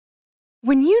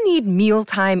When you need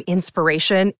mealtime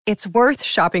inspiration, it's worth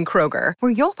shopping Kroger,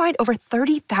 where you'll find over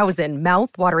 30,000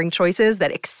 mouth-watering choices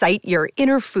that excite your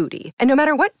inner foodie. And no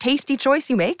matter what tasty choice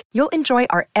you make, you'll enjoy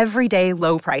our everyday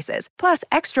low prices, plus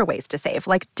extra ways to save,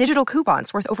 like digital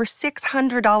coupons worth over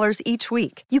 $600 each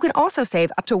week. You can also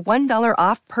save up to $1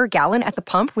 off per gallon at the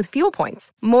pump with fuel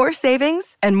points. More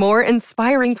savings and more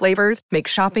inspiring flavors make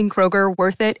shopping Kroger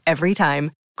worth it every time.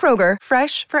 Kroger,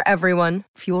 fresh for everyone.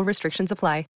 Fuel restrictions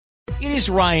apply. It is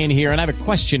Ryan here, and I have a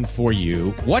question for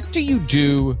you. What do you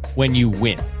do when you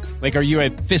win? Like, are you a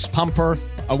fist pumper,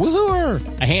 a woo-hooer,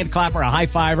 a hand clapper, a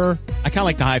high-fiver? I kind of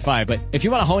like the high-five, but if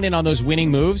you want to hone in on those winning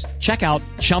moves, check out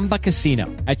Chumba Casino.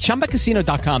 At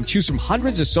ChumbaCasino.com, choose from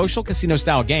hundreds of social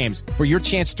casino-style games for your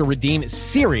chance to redeem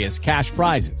serious cash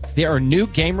prizes. There are new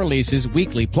game releases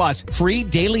weekly, plus free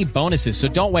daily bonuses, so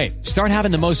don't wait. Start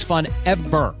having the most fun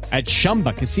ever at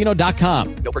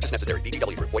ChumbaCasino.com. No purchase necessary.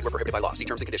 VGW. Void where prohibited by law. See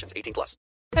terms and conditions. 18+.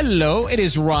 Hello, it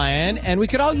is Ryan, and we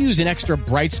could all use an extra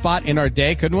bright spot in our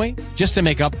day, couldn't we? Just to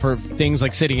make up for things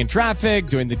like sitting in traffic,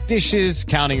 doing the dishes,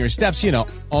 counting your steps, you know,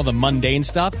 all the mundane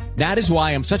stuff. That is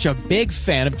why I'm such a big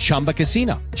fan of Chumba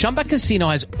Casino. Chumba Casino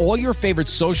has all your favorite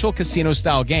social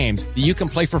casino-style games that you can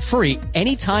play for free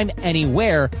anytime,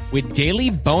 anywhere with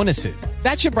daily bonuses.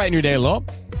 That should brighten your day a little.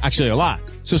 Actually, a lot.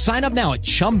 So sign up now at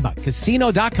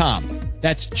ChumbaCasino.com.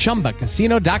 That's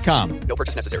ChumbaCasino.com. No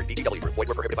purchase necessary. VGW. Void where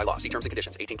prohibited by law. See terms and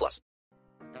conditions. 18+.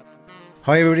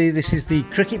 Hi everybody, this is the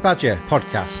Cricket Badger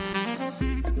podcast.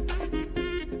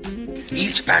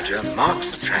 Each badger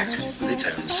marks the track with its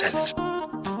own scent.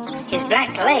 His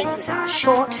black legs are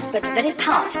short but very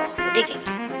powerful for digging.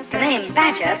 The name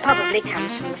badger probably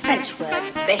comes from the French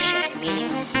word bêcher, meaning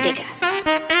digger.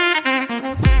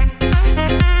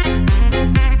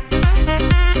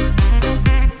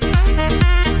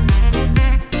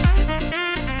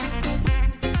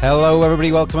 Hello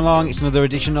everybody, welcome along. It's another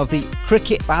edition of the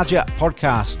Cricket Badger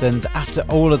podcast, and after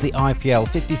all of the IPL,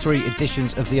 53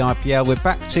 editions of the IPL, we're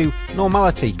back to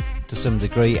normality to some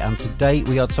degree, and today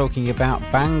we are talking about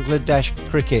Bangladesh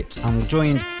cricket. I'm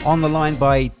joined on the line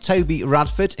by Toby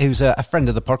Radford, who's a friend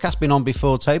of the podcast, been on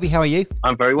before. Toby, how are you?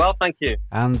 I'm very well, thank you.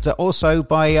 And also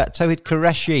by Tawhid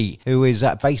Qureshi, who is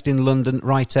based in London,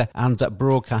 writer and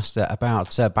broadcaster about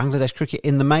Bangladesh cricket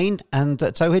in the main. And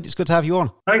Tawhid, it's good to have you on.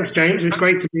 Thanks, James. It's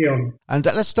great to be on. And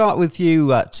let's start with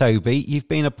you, Toby. You've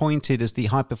been appointed as the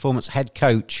high-performance head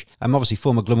coach. Obviously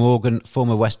former Glamorgan,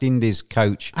 former West Indies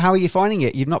coach. How are you finding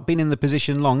it? You've not been in the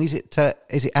position long. Is it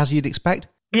as you'd expect?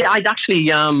 Yeah, I'd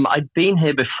been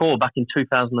here before, back in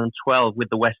 2012 with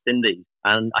the West Indies,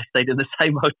 and I stayed in the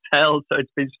same hotel, so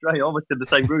it's been straight, almost in the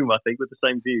same room, I think, with the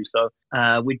same view. So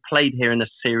we played here in a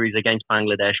series against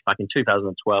Bangladesh back in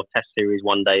 2012, Test series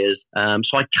one-dayers.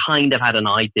 So I kind of had an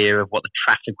idea of what the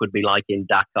traffic would be like in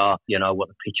Dhaka, you know, what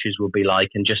the pitches would be like,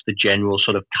 and just the general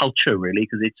sort of culture, really,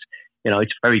 because it's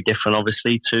very different,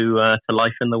 obviously, to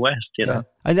life in the West, you know.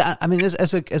 Yeah. I mean,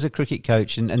 as a cricket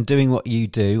coach and doing what you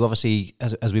do, obviously,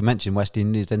 as we mentioned, West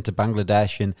Indies, then to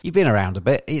Bangladesh, and you've been around a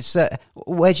bit. It's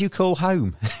where do you call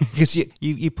home? Because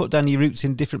you put down your roots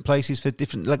in different places for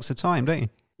different lengths of time, don't you?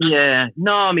 Yeah.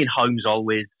 No, I mean, home's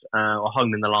always,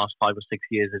 home in the last 5 or 6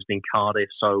 years has been Cardiff,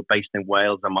 so based in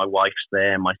Wales, and my wife's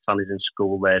there, my son is in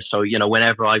school there. So, you know,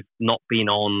 whenever I've not been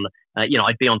on,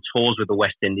 I'd be on tours with the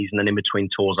West Indies, and then in between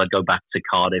tours, I'd go back to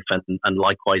Cardiff, and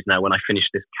likewise now, when I finish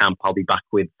this camp, I'll be back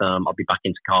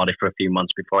into Cardiff for a few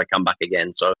months before I come back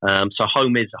again. So,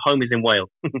 home is in Wales.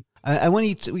 And when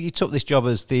you took this job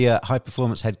as the high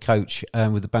performance head coach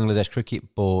with the Bangladesh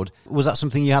Cricket Board, was that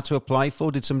something you had to apply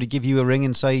for? Did somebody give you a ring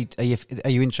and say, "Are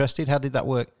you interested?" How did that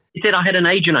work? It did. I had an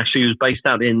agent actually who was based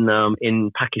out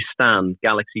in Pakistan,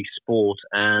 Galaxy Sport,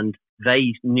 and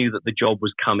they knew that the job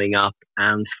was coming up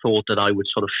and thought that I would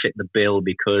sort of fit the bill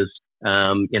because,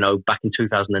 back in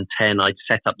 2010, I'd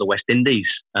set up the West Indies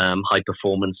High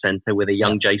Performance Centre with a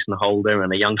young Jason Holder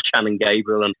and a young Channing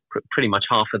Gabriel and pretty much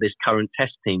half of this current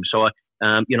Test team. So,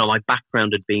 my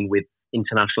background had been with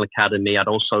International Academy. I'd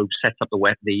also set up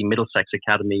the Middlesex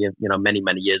Academy, many,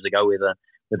 many years ago with a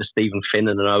Stephen Finn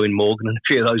and an Owen Morgan and a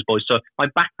few of those boys. So my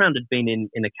background had been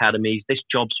in academies. This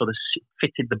job sort of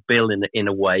fitted the bill in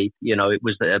a way. You know, it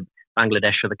was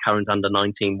Bangladesh are the current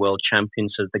under-19 world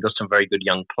champions, so they got some very good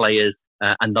young players,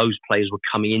 and those players were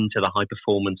coming into the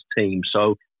high-performance team.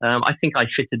 So I think I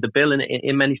fitted the bill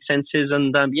in many senses,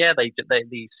 and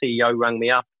the CEO rang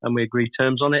me up and we agreed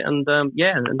terms on it, and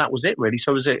that was it really.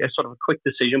 So it was a sort of a quick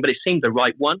decision, but it seemed the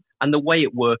right one. And the way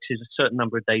it works is a certain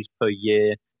number of days per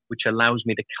year, which allows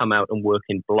me to come out and work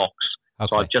in blocks. Okay.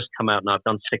 So I've just come out and I've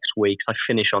done 6 weeks. I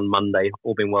finish on Monday,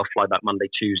 all being well, fly back Monday,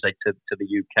 Tuesday to the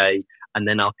UK. And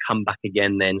then I'll come back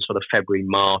again then sort of February,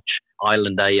 March.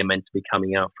 Ireland A are meant to be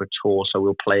coming out for a tour, so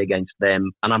we'll play against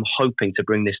them. And I'm hoping to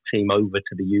bring this team over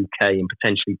to the UK and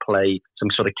potentially play some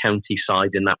sort of county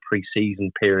side in that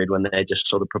pre-season period when they're just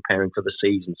sort of preparing for the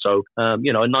season. So,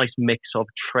 a nice mix of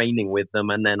training with them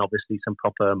and then obviously some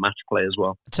proper match play as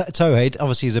well. Tawhid,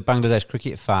 obviously, is a Bangladesh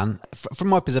cricket fan. From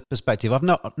my perspective,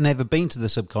 I've never been to the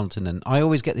subcontinent. I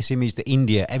always get this image that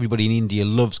everybody in India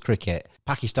loves cricket.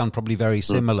 Pakistan probably very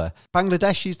similar.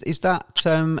 Bangladesh, is that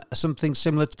something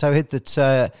similar to Tawhid,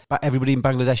 that everybody in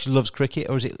Bangladesh loves cricket,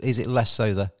 or is it less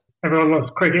so there? Everyone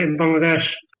loves cricket in Bangladesh.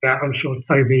 Yeah, I'm sure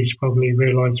Toby's probably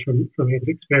realised from his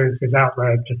experiences out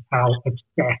there just how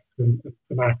obsessed and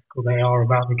fanatical they are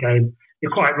about the game.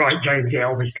 You're quite right, James. Yeah,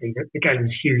 obviously the game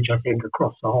is huge, I think,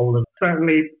 across the whole of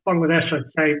certainly Bangladesh. I'd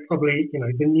say probably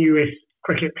the newest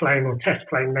cricket playing or test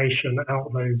playing nation out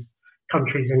of those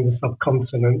countries in the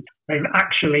subcontinent. They've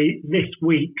actually, this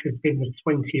week has been the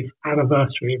 20th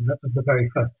anniversary of the very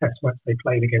first test match they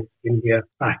played against India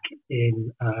back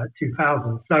in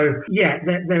 2000. So yeah,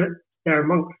 they're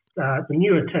amongst the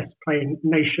newer test playing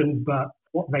nation, but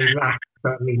what they lack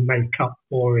certainly make up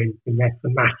for in their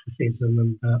fanaticism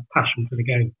and passion for the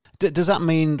game. Does that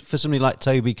mean for somebody like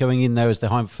Toby going in there as the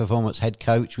high performance head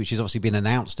coach, which has obviously been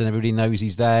announced and everybody knows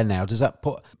he's there now, does that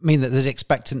mean that there's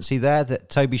expectancy there that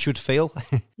Toby should feel?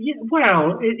 Yeah,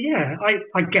 well,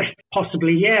 I guess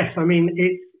possibly yes. I mean,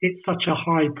 it's such a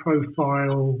high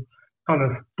profile kind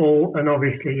of sport, and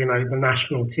obviously, the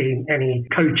national team, any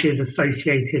coaches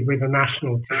associated with the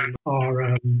national team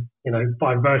are,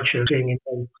 by virtue of being in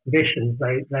those conditions,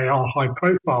 they are high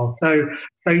profile.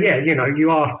 So yeah,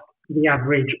 you ask the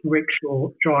average rickshaw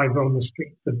driver on the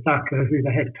streets of Dhaka who's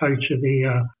the head coach of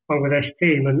the Bangladesh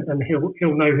team, and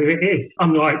he'll know who it is.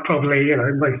 Unlike probably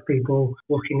most people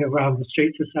walking around the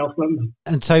streets of South London.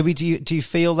 And Toby, do you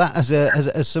feel that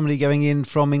as somebody going in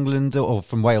from England or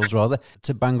from Wales rather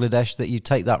to Bangladesh, that you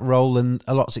take that role and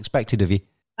a lot's expected of you?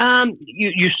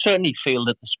 You certainly feel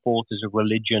that the sport is a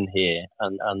religion here,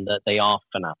 and that they are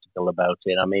fanatical about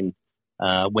it. I mean,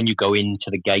 when you go into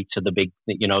the gates of the big,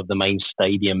 the main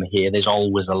stadium here, there's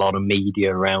always a lot of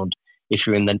media around. If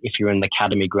you're in the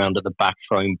academy ground at the back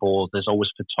throwing balls, there's always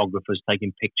photographers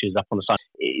taking pictures up on the side.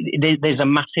 There's a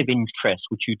massive interest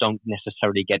which you don't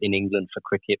necessarily get in England for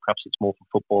cricket. Perhaps it's more for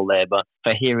football there, but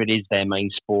for here it is their main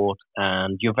sport,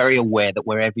 and you're very aware that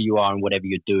wherever you are and whatever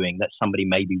you're doing, that somebody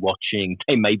may be watching,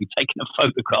 they may be taking a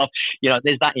photograph.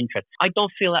 There's that interest. I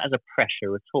don't feel that as a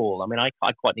pressure at all. I mean,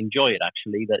 I quite enjoy it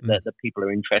actually, that people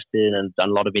are interested, and done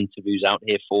a lot of interviews out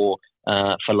here for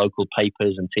local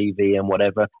papers and TV and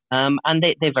whatever. And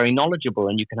they're very knowledgeable,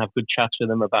 and you can have good chats with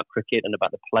them about cricket and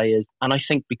about the players. And I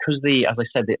think because the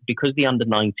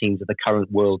under-19s are the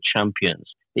current world champions,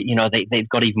 they've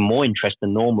got even more interest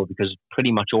than normal, because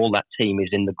pretty much all that team is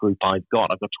in the group I've got.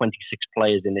 I've got 26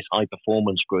 players in this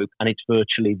high-performance group, and it's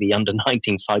virtually the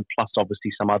under-19 side plus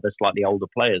obviously some other slightly older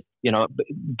players.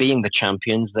 Being the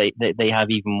champions, they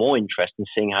have even more interest in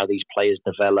seeing how these players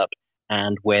develop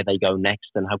and where they go next,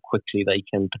 and how quickly they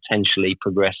can potentially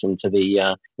progress into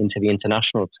the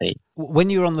international team. When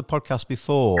you were on the podcast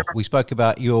before, we spoke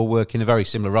about your work in a very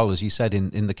similar role, as you said,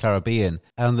 in the Caribbean,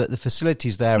 and that the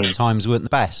facilities there at times weren't the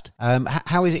best.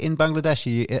 How is it in Bangladesh?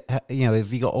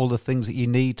 Have you got all the things that you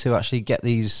need to actually get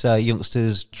these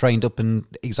youngsters trained up and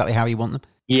exactly how you want them?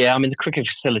 Yeah, I mean, the cricket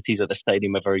facilities at the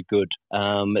stadium are very good.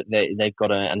 They've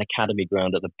got an academy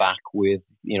ground at the back with,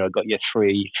 got your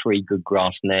three good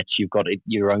grass nets. You've got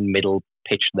your own middle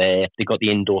pitch there. They've got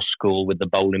the indoor school with the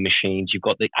bowling machines. You've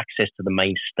got the access to the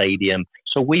main stadium.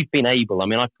 So we've been able,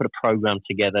 I've put a program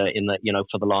together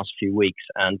for the last few weeks,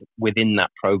 and within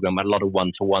that program, a lot of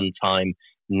one-to-one time,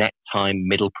 net time,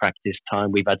 middle practice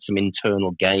time. We've had some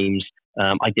internal games.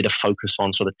 I did a focus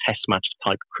on sort of test match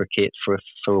type cricket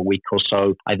for a week or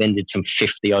so. I then did some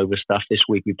 50 over stuff. This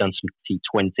week we've done some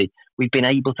T20. We've been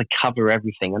able to cover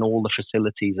everything, and all the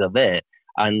facilities are there.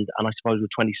 And I suppose with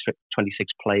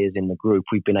 26 players in the group,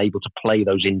 we've been able to play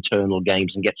those internal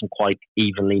games and get some quite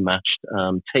evenly matched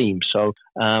teams. So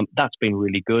that's been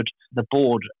really good. The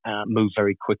board moved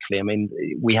very quickly.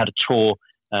 We had a tour.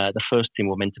 The first team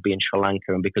were meant to be in Sri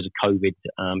Lanka, and because of COVID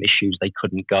issues, they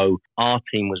couldn't go. Our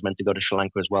team was meant to go to Sri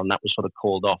Lanka as well, and that was sort of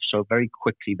called off. So very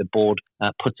quickly, the board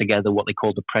put together what they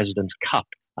called the President's Cup,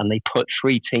 and they put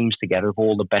 3 teams together of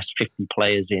all the best 50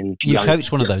 players in. You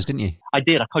coached one of those, didn't you? I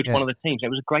did. I coached one of the teams. It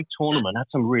was a great tournament. Had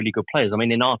some really good players.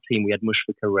 In our team, we had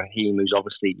Mushfiqur Rahim, who's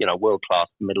obviously, world-class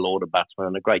middle order batsman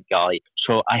and a great guy.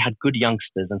 So I had good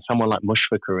youngsters, and someone like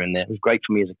Mushfiqur in there. It was great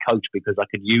for me as a coach because I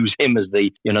could use him as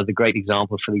the great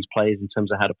example for these players in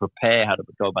terms of how to prepare, how to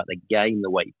go about their game,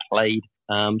 the way he played.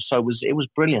 So it was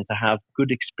brilliant to have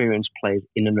good experienced players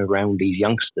in and around these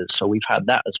youngsters. So we've had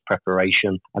that as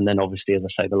preparation. And then obviously, as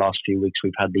I say, the last few weeks,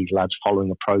 we've had these lads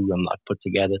following a program that I've put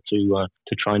together to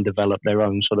try and develop their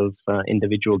own sort of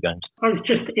individual games. I was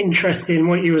just interested in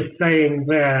what you were saying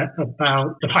there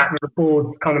about the fact that the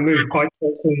board's kind of moved quite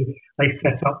quickly. They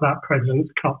set up that President's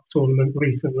Cup tournament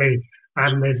recently,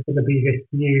 and there's going to be this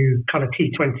new kind of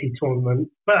T20 tournament.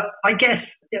 But I guess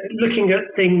looking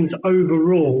at things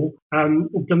overall,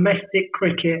 domestic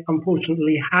cricket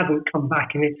unfortunately hasn't come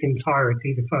back in its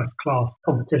entirety. The first class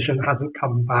competition hasn't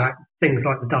come back. Things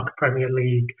like the Dhaka Premier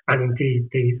League and indeed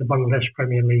the Bangladesh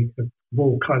Premier League have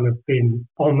all kind of been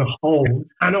on hold.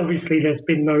 And obviously there's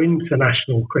been no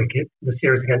international cricket. The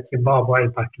series against Zimbabwe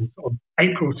back in sort of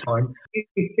April time. Do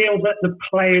you feel that the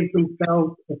players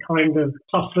themselves are kind of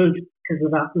suffered because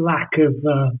of that lack of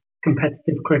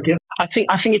competitive cricket? I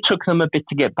think it took them a bit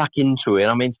to get back into it.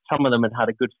 I mean, some of them had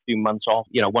a good few months off.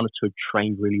 One or two had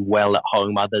trained really well at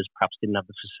home. Others perhaps didn't have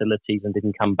the facilities and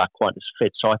didn't come back quite as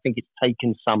fit. So I think it's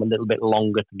taken some a little bit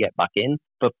longer to get back in.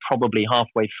 But probably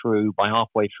by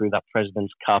halfway through that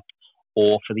President's Cup,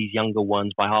 or for these younger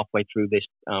ones, by halfway through this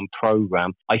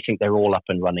program, I think they're all up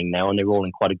and running now, and they're all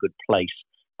in quite a good place.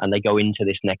 And they go into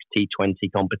this next T20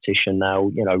 competition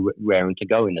now, raring to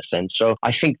go in a sense. So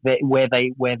I think that where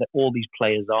all these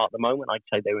players are at the moment, I'd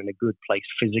say they're in a good place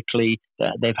physically.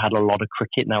 They've had a lot of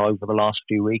cricket now over the last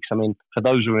few weeks. I mean, for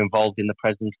those who are involved in the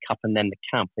President's Cup and then the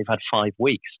camp, they've had 5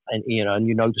 weeks. And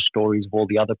the stories of all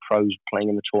the other pros playing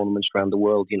in the tournaments around the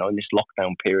world, in this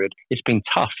lockdown period. It's been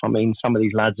tough. I mean, some of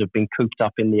these lads have been cooped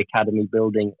up in the academy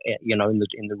building, in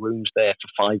the rooms there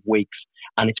for 5 weeks.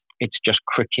 And it's just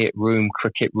cricket room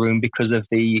because of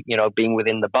the, being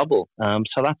within the bubble.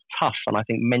 So that's tough. And I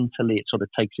think mentally it sort of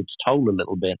takes its toll a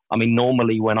little bit. I mean,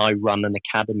 normally when I run an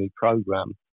academy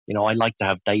program, I like to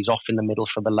have days off in the middle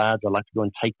for the lads. I like to go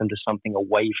and take them to something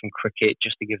away from cricket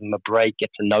just to give them a break, get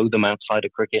to know them outside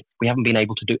of cricket. We haven't been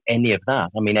able to do any of that.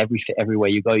 I mean, everywhere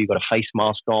you go, you've got a face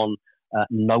mask on.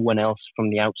 No one else from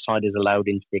the outside is allowed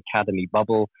into the academy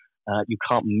bubble. You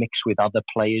can't mix with other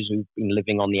players who've been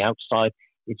living on the outside.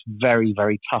 It's very,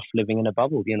 very tough living in a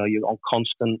bubble. You're on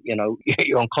constant,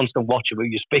 you're on constant watch of who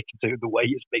you're speaking to, the way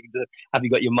you're speaking to, have you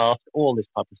got your mask, all this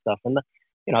type of stuff. And,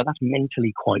 that's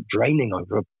mentally quite draining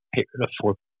over a period of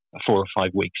four or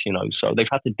 5 weeks, So they've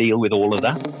had to deal with all of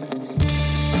that.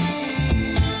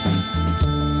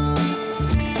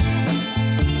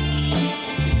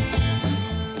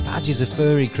 Badgers are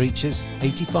furry creatures.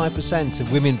 85%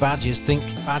 of women badgers think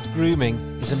bad grooming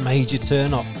is a major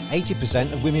turn-off.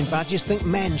 80% of women badgers think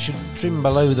men should trim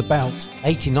below the belt.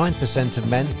 89% of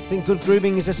men think good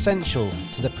grooming is essential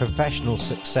to their professional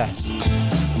success.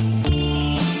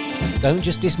 Don't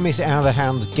just dismiss it out of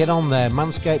hand. Get on there,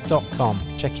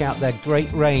 manscaped.com. Check out their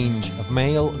great range of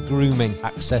male grooming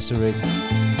accessories.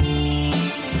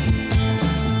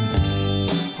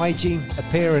 Hygiene,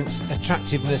 appearance,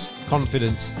 attractiveness,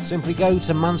 confidence. Simply go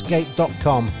to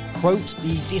manscaped.com. Quote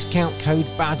the discount code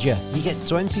BADGER. You get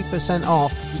 20%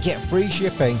 off, you get free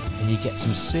shipping, and you get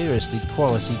some seriously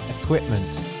quality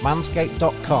equipment.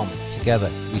 Manscaped.com.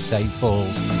 Together we save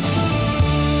balls.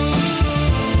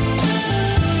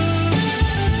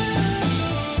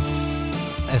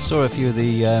 I saw a few of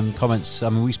the comments. I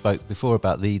mean, we spoke before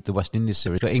about the West Indies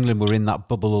series, but England were in that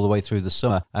bubble all the way through the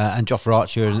summer, and Jofra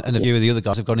Archer and a few of the other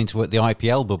guys have gone into the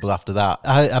IPL bubble after that.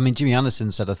 I mean, Jimmy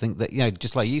Anderson said, I think that,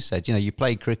 just like you said, you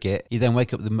play cricket, you then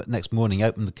wake up the next morning,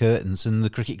 open the curtains, and the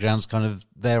cricket ground's kind of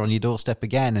there on your doorstep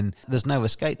again, and there's no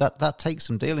escape. That takes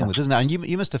some dealing with, doesn't it? And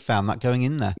you must have found that going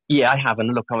in there. Yeah, I have.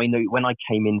 And look, I mean, when I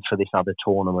came in for this other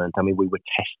tournament, I mean, we were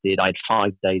tested. I had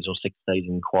 5 days or 6 days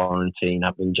in quarantine,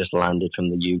 having just landed from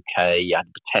the UK. I had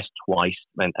to test twice,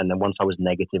 and then once I was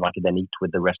negative, I could then eat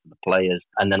with the rest of the players.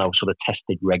 And then I was sort of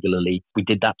tested regularly. We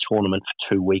did that tournament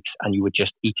for 2 weeks, and you would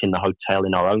just eat in the hotel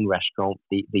in our own restaurant.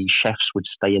 The chefs would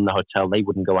stay in the hotel. They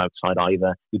wouldn't go outside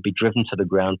either. You'd be driven to the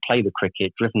ground, play the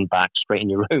cricket, driven back, straight in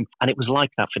your room. And it was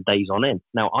like that for days on end.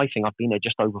 Now, I think I've been there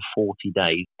just over 40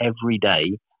 days. Every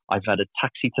day, I've had a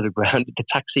taxi to the ground. The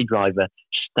taxi driver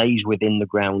stays within the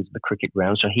grounds, the cricket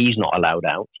ground, so he's not allowed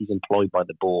out. He's employed by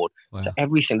the board. Wow. So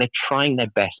everything, they're trying their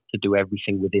best to do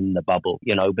everything within the bubble,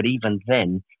 but even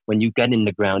then, when you get in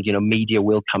the ground, media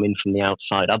will come in from the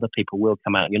outside. Other people will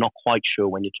come out. You're not quite sure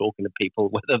when you're talking to people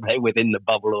whether they're within the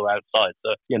bubble or outside.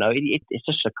 So, it's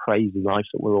just a crazy life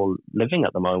that we're all living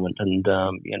at the moment. And,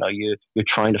 you're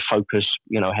trying to focus,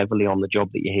 heavily on the job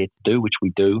that you're here to do, which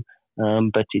we do.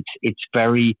 But it's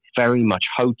very, very much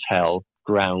hotel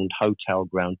ground,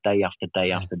 day after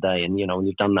day after day. And, when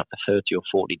you've done that for 30 or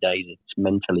 40 days, it's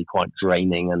mentally quite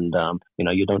draining. And,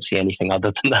 you don't see anything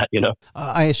other than that,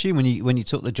 I assume when you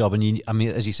took the job and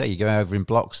as you say, you go over in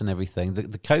blocks and everything, the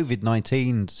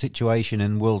COVID-19 situation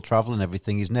and world travel and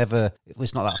everything it's not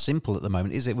that simple at the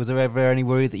moment, is it? Was there ever any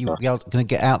worry that you were going to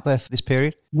get out there for this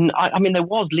period? I mean, there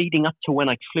was leading up to when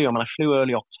I flew. I flew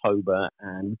early October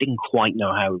and didn't quite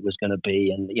know how it was going to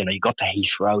be. And, you got to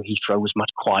Heathrow. Heathrow was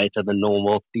much quieter than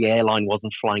normal. The airline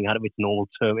wasn't flying out of its normal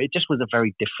term. It just was a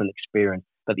very different experience.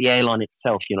 But the airline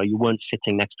itself, you weren't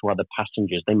sitting next to other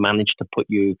passengers. They managed to put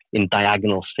you in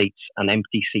diagonal seats and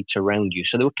empty seats around you.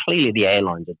 So they were clearly the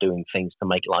airlines are doing things to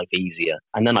make life easier.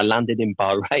 And then I landed in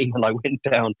Bahrain and I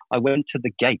went to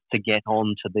the gate to get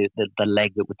on to the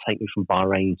leg that would take me from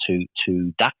Bahrain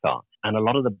to Dakar. And a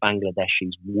lot of the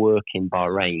Bangladeshis work in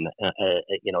Bahrain,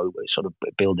 sort of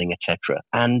building, etc.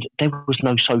 And there was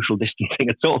no social distancing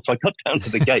at all. So I got down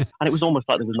to the gate, and it was almost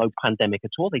like there was no pandemic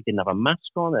at all. They didn't have a mask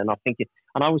on, and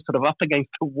I was sort of up against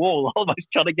the wall, almost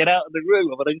trying to get out of the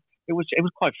room. But it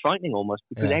was quite frightening almost,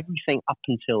 because everything up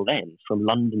until then, from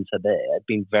London to there, had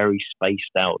been very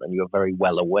spaced out, and you were very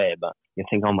well aware. But you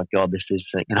think, oh my God, this is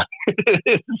this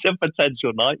is a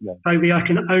potential nightmare. Toby, I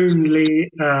can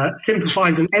only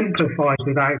sympathise and empathise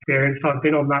with that experience. I've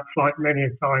been on that flight many a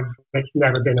time. It's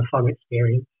never been a fun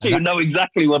experience. You know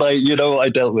exactly what I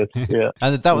dealt with. Yeah,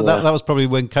 and that was probably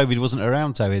when COVID wasn't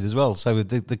around, Tawhid, as well. So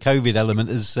the COVID element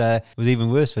was even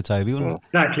worse for Toby, wasn't it?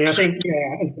 Exactly. I think,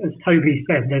 as Toby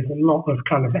said, there's a lot of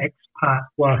kind of expat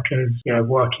workers,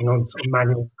 working on sort of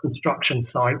manual construction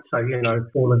sites. So,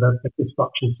 all of the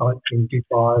construction sites in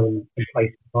Dubai and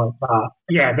places like that.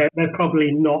 Yeah, they're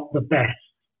probably not the best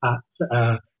at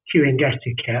queuing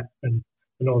etiquette and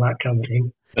all that kind of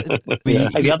thing.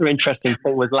 Hey, the other interesting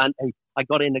thing was I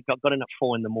got in at 5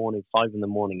 in the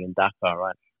morning in Dakar,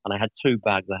 right? And I had two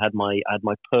bags. I had my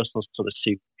personal sort of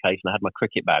suitcase, and I had my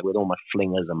cricket bag with all my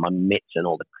flingers and my mitts and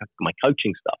all my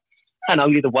coaching stuff. And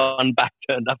only the one bag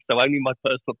turned up, so only my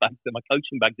personal bag, my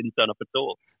coaching bag didn't turn up at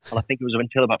all. And I think it was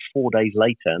until about 4 days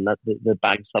later, and that the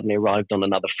bag suddenly arrived on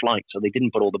another flight, so they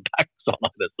didn't put all the bags on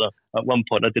either. So at one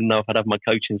point, I didn't know if I'd have my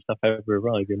coaching stuff ever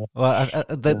arrive. Well,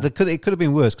 it could have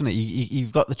been worse, couldn't it?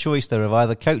 You've got the choice there of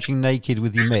either coaching naked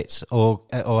with your mitts or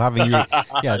having your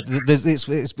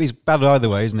it's bad either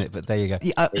way, isn't it? But there you go.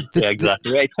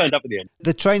 Exactly. It turned up at the end.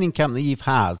 The training camp that you've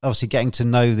had, obviously getting to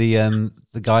know the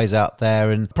guys out there,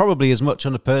 and probably as much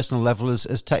on a personal level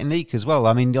as technique as well.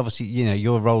 I mean, obviously,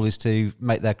 your role is to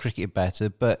make their cricket better,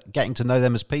 but getting to know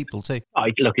them as people too.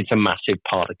 Look, it's a massive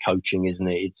part of coaching, isn't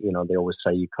it? They always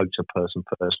say you coach a person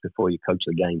first before you coach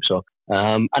the game. So,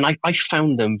 and I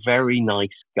found them very nice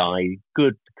guys,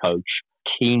 good coach,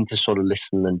 keen to sort of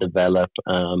listen and develop,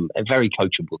 very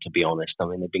coachable, to be honest. I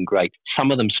mean, they've been great.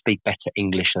 Some of them speak better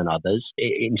English than others.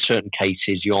 In certain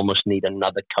cases, you almost need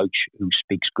another coach who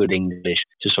speaks good English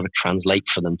to sort of translate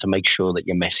for them, to make sure that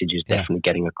your message is definitely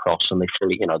getting across, and they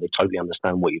fully, they totally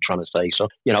understand what you're trying to say. So,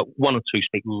 one or two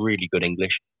speak really good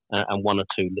English, and one or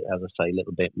two, as I say, a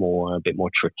little bit more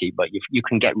tricky, but you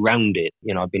can get round it.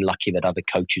 I've been lucky that other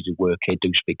coaches who work here do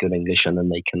speak good English, and then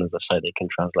they can, as I say, they can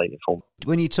translate it for me.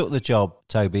 When you took the job,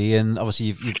 Toby, and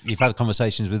obviously you've had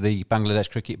conversations with the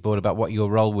Bangladesh Cricket Board about what your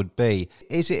role would be.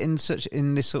 Is it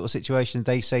in this sort of situation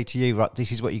they say to you, right,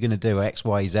 this is what you're going to do, X,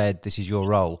 Y, Z, this is your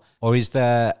role, or is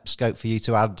there scope for you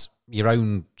to add your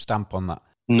own stamp on that?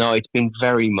 No, it's been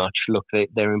very much, look,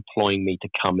 they're employing me to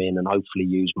come in and hopefully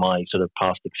use my sort of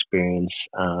past experience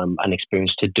and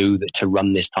experience to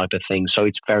run this type of thing. So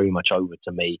it's very much over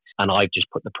to me, and I've just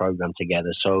put the program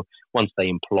together. So once they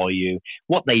employ you,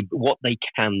 what they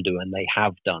can do, and they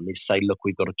have done, is say, look,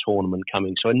 we've got a tournament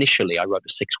coming. So initially I wrote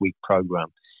a 6-week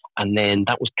program, and then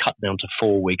that was cut down to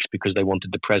 4 weeks because they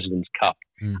wanted the President's Cup.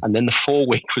 And then the 4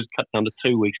 week was cut down to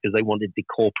 2 weeks because they wanted the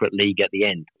corporate league at the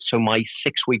end. So my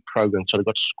 6-week program sort of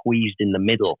got squeezed in the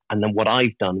middle. And then what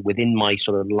I've done within my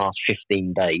sort of last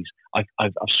 15 days,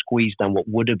 I've squeezed down what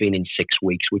would have been in 6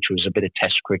 weeks, which was a bit of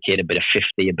Test cricket, a bit of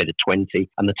 50, a bit of 20,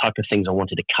 and the type of things I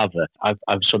wanted to cover.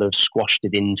 I've sort of squashed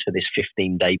it into this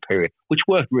 15-day period, which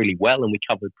worked really well, and we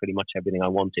covered pretty much everything I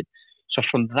wanted. So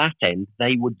from that end,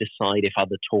 they would decide if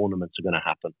other tournaments are going to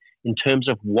happen. In terms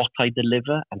of what I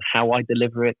deliver and how I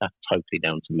deliver it, that's totally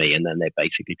down to me. And then they're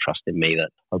basically trusting me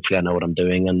that hopefully I know what I'm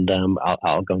doing, and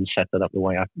I'll go and set it up the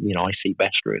way I see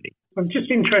best, really. I'm just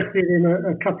interested in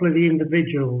a couple of the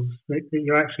individuals that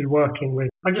you're actually working with.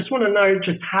 I just want to know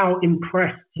just how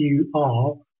impressed you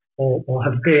are or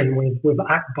have been with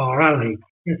Akbar Ali.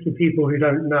 Yes, for people who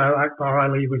don't know, Akbar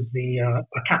Ali was the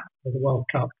for the World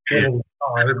Cup winning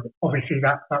side. Obviously,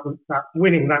 that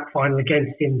winning that final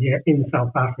against India in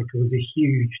South Africa was a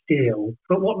huge deal.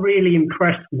 But what really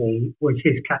impressed me was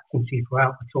his captaincy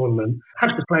throughout the tournament. I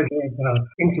had the pleasure of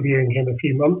interviewing him a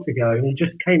few months ago, and he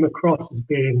just came across as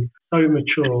being so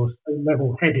mature, so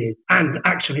level-headed, and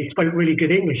actually spoke really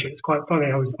good English. It was quite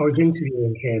funny. I was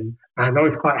interviewing him, and I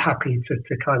was quite happy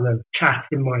to kind of chat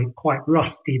in my quite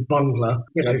rusty Bangla.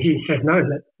 He said, no,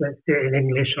 let's do it in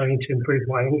English. I need to improve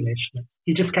my English.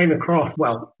 He just came across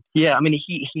well. Yeah, I mean,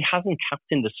 he hasn't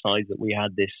captained the side that we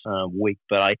had this week,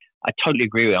 but I totally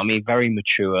agree with him. I mean, very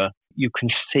mature. You can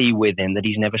see with him that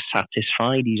he's never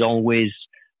satisfied. He's always,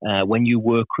 when you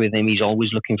work with him, he's always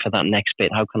looking for that next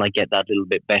bit. How can I get that little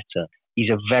bit better? He's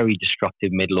a very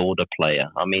destructive middle order player.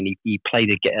 I mean, he played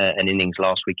an innings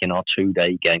last week in our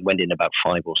 2-day game, went in about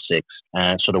 5 or 6,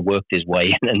 and sort of worked his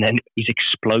way in. And then he's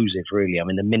explosive, really. I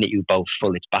mean, the minute you bowl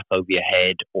full, it's back over your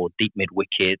head or deep mid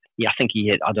wicket. Yeah, I think he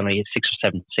hit 6 or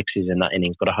 7 sixes in that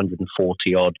innings, got 140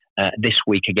 odd. This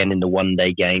week, again, in the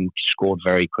 1-day game, scored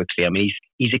very quickly. I mean,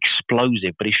 he's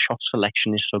explosive, but his shot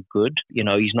selection is so good. He's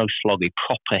no sloggy,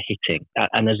 proper hitting.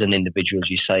 And as an individual,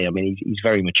 as you say, I mean, he's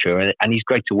very mature and he's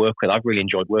great to work with. I've really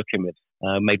enjoyed working with.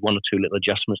 Made 1 or 2 little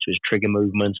adjustments to his trigger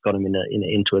movements, got him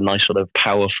into a nice sort of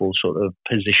powerful sort of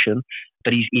position.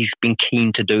 But he's been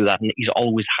keen to do that, and he's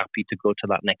always happy to go to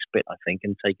that next bit, I think,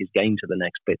 and take his game to the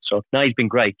next bit. So no, he's been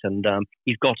great, and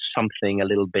he's got something a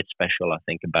little bit special, I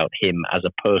think, about him as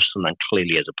a person and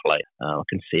clearly as a player. I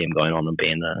can see him going on and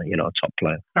being a top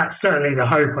player. That's certainly the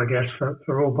hope, I guess,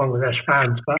 for all Bangladesh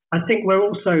fans. But I think we're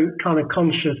also kind of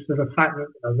conscious of the fact that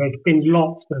there's been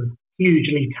lots of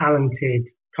hugely talented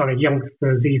kind of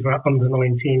youngsters, either at under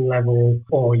 19 level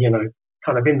or,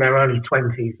 kind of in their early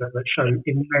 20s that show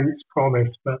immense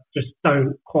promise, but just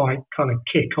don't quite kind of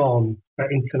kick on at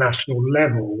international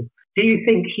level. Do you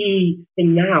think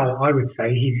now, I would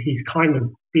say, he's kind of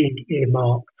being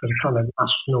earmarked for the kind of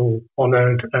national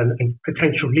honoured and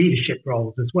potential leadership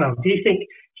roles as well? Do you think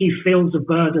he feels a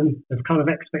burden of kind of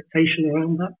expectation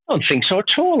around that? I don't think so at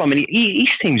all. I mean, he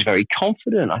seems very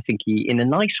confident. I think in a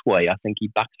nice way, I think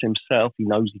he backs himself. He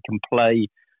knows he can play.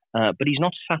 But he's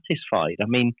not satisfied. I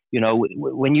mean,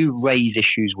 when you raise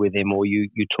issues with him or you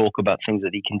talk about things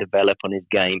that he can develop on his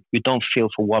game, you don't feel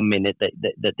for 1 minute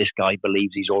that this guy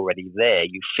believes he's already there.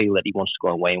 You feel that he wants to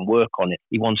go away and work on it.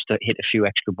 He wants to hit a few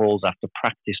extra balls after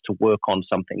practice to work on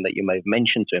something that you may have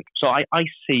mentioned to him. So I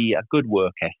see a good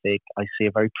work ethic. I see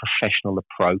a very professional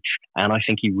approach. And I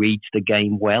think he reads the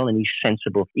game well and he's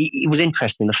sensible. It was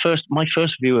interesting. My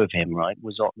first view of him, right,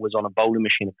 was on a bowling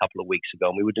machine a couple of weeks ago,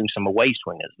 and we were doing some away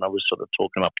swingers. And I was sort of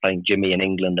talking about playing Jimmy in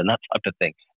England and that type of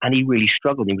thing. And he really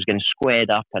struggled. He was getting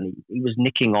squared up and he was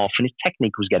nicking off and his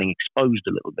technique was getting exposed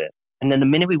a little bit. And then the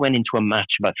minute we went into a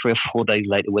match about 3 or 4 days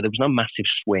later where there was no massive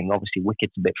swing, obviously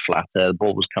wicket's a bit flatter, the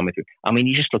ball was coming through. I mean,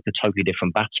 he just looked a totally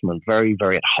different batsman, very,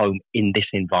 very at home in this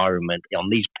environment,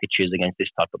 on these pitches against this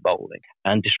type of bowling,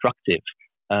 and destructive.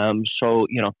 So,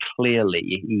 clearly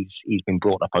he's been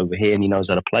brought up over here and he knows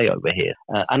how to play over here.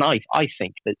 And I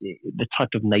think that the type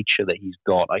of nature that he's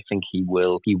got, I think he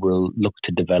will look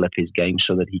to develop his game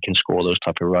so that he can score those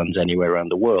type of runs anywhere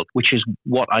around the world, which is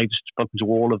what I've spoken to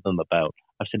all of them about.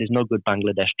 I've said there's no good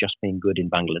Bangladesh just being good in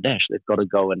Bangladesh. They've got to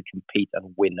go and compete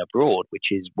and win abroad,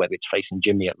 which is whether it's facing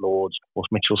Jimmy at Lords or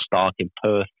Mitchell Starc in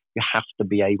Perth. You have to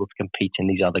be able to compete in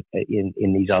these other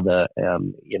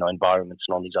environments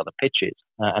and on these other pitches,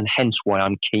 and hence why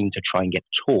I'm keen to try and get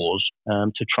tours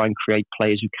to try and create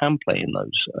players who can play in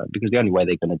those, because the only way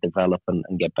they're going to develop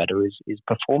and get better is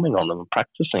performing on them and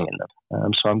practicing in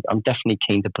them. So I'm definitely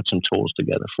keen to put some tours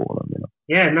together for them.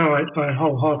 Yeah, no, I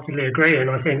wholeheartedly agree, and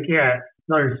I think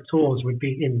those tours would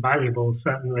be invaluable.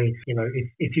 Certainly,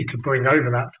 if you could bring over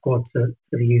that squad to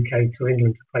the UK, to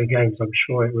England to play games, I'm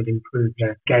sure it would improve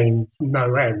their games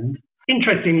no end.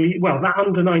 Interestingly, that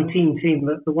under-19 team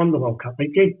that won the World Cup, they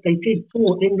did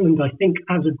thwart England, I think,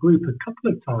 as a group a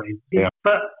couple of times. Yeah.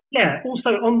 But also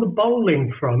on the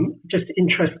bowling front, just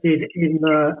interested in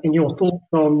your thoughts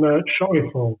on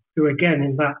Shariful, who again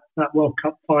in that World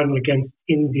Cup final against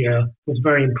India was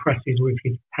very impressive with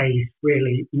his pace,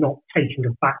 really not taking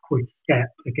a backward step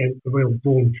against the real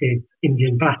vaunted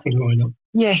Indian batting lineup.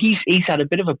 Yeah, he's had a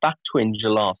bit of a back twinge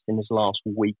in his last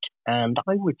week, and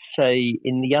I would say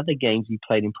in the other games he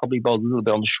played, he probably bowled a little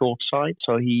bit on the short side,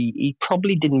 so he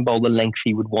probably didn't bowl the length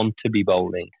he would want to be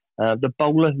bowling. The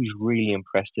bowler who's really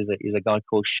impressed is a guy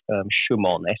called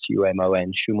Shumon,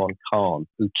 S-U-M-O-N, Shumon Khan,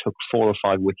 who took 4 or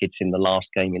 5 wickets in the last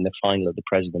game in the final of the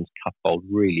President's Cup, bowled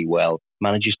really well.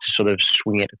 Manages to sort of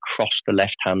swing it across the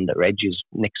left-hander edges,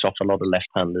 nicks off a lot of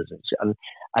left-handers. And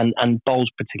and bowls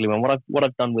particularly. And what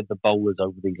I've done with the bowlers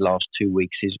over these last 2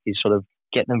 weeks is sort of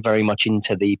get them very much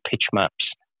into the pitch maps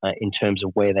in terms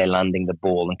of where they're landing the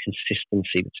ball and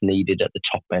consistency that's needed at the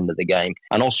top end of the game.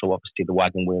 And also, obviously, the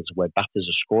wagon wheels of where batters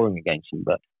are scoring against them,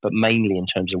 but mainly in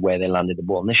terms of where they landed the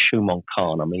ball. And this Shumon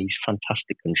Khan, I mean, he's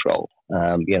fantastic control.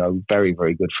 Very,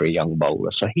 very good for a young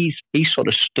bowler. So he's sort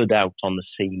of stood out on the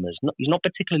seam as he's not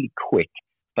particularly quick,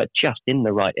 but just in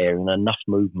the right area and enough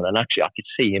movement. And actually, I could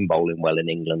see him bowling well in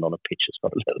England on a pitch that's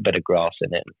got a little bit of grass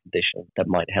in it and condition that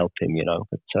might help him,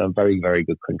 But very, very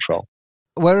good control.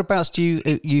 Whereabouts do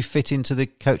you fit into the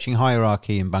coaching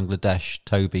hierarchy in Bangladesh,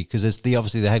 Toby? Because as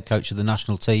obviously the head coach of the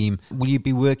national team, will you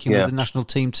be working with the national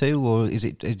team too, or is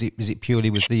it purely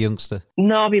with the youngster?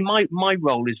 No, I mean my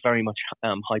role is very much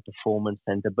high performance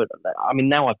centre, but I mean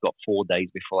now I've got 4 days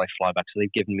before I fly back, so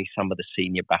they've given me some of the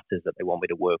senior batters that they want me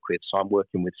to work with. So I'm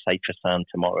working with Saif Hassan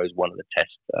tomorrow as one of the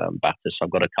test batters. So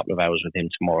I've got a couple of hours with him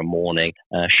tomorrow morning.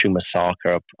 Shuma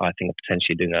Sarkar, I think I'm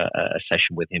potentially doing a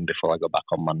session with him before I go back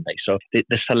on Monday. So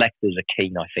the selectors are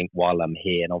keen, I think, while I'm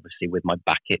here, and obviously with my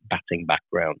batting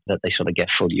background, that they sort of get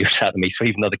full use out of me. So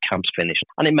even though the camp's finished,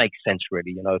 and it makes sense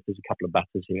really, if there's a couple of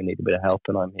batters who need a bit of help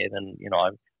and I'm here, then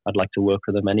I'd like to work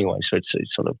with them anyway. So it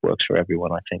sort of works for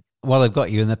everyone, I think. Well, they've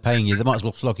got you and they're paying you. They might as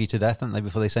well flog you to death, haven't they,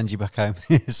 before they send you back home?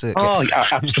 Oh yeah,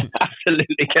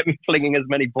 absolutely. Get me flinging as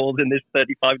many balls in this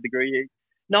 35-degree heat.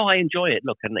 No, I enjoy it.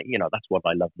 Look, and that's what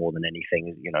I love more than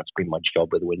anything. It's been my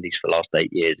job with the Windies for the last 8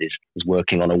 years is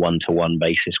working on a one-to-one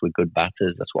basis with good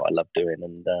batters. That's what I love doing.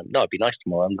 And it'd be nice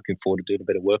tomorrow. I'm looking forward to doing a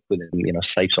bit of work with him.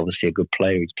 Saif's obviously a good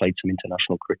player. He's played some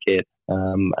international cricket,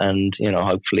 and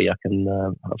hopefully I can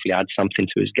hopefully add something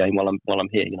to his game while I'm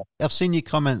here. I've seen your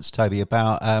comments, Toby,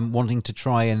 about wanting to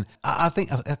try and I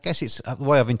guess it's the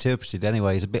way I've interpreted it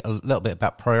anyway is a little bit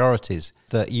about priorities.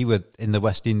 That you were in the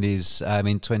West Indies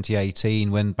in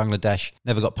 2018 when Bangladesh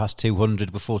never got past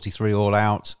 200, were 43 all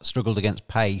out, struggled against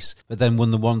pace, but then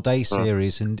won the one-day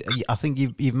series. And I think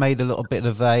you've made a little bit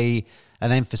of an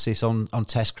emphasis on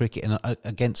Test cricket and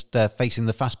against facing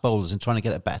the fast bowlers and trying to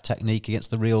get a better technique against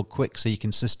the real quick, so you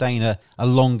can sustain a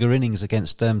longer innings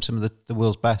against some of the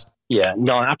world's best. Yeah,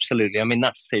 no, absolutely. I mean,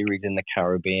 that series in the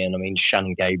Caribbean,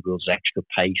 Shannon Gabriel's extra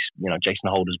pace, Jason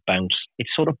Holder's bounce, it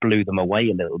sort of blew them away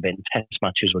a little bit. And test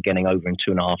matches were getting over in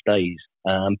 2.5 days.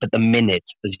 But the minute,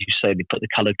 as you say, they put the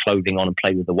coloured clothing on and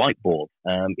play with the white ball,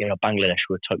 Bangladesh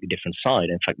were a totally different side.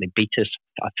 In fact, they beat us,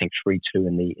 I think, 3-2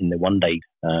 in the one day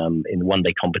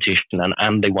competition,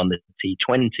 and they won the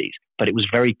T20s. But it was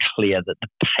very clear that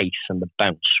the pace and the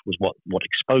bounce was what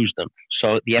exposed them.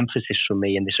 So the emphasis for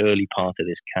me in this early part of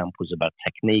this camp was about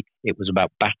technique. It was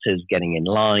about batters getting in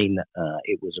line.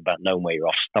 It was about knowing where your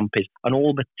off stump is, and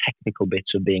all the technical bits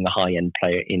of being a high-end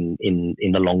player in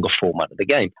the longer format of the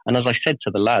game. And as I said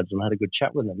to the lads, and I had a good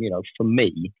chat with them, for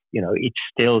me, it's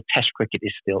still, Test cricket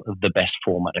is still the best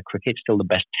format of cricket. It's still the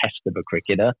best test of a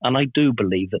cricketer. And I do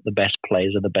believe that the best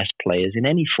players are the best players in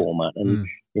any format. And,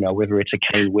 whether it's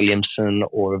a Kane Williamson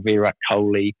or a Virat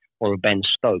Kohli or a Ben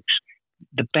Stokes,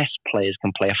 the best players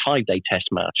can play a 5-day test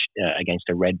match against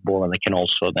a red ball, and they can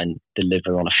also then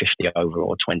deliver on a 50 over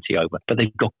or 20 over. But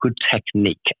they've got good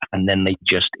technique, and then they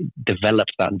just develop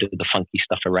that and do the funky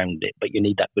stuff around it. But you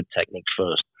need that good technique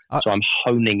first. So I'm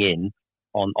honing in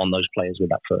on those players with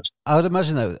that first. I would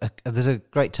imagine, though, there's a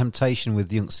great temptation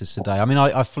with youngsters today. I mean,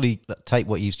 I fully take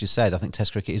what you've just said. I think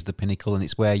Test cricket is the pinnacle, and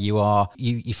it's where you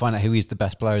find out who is the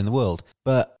best player in the world.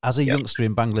 But as a youngster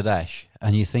in Bangladesh,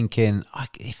 and you're thinking,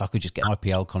 if I could just get an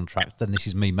IPL contract, then this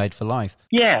is me made for life.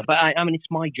 Yeah, but I mean, it's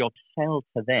my job to sell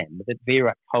to them that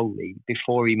Virat Kohli,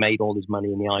 before he made all his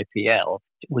money in the IPL,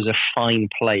 was a fine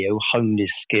player who honed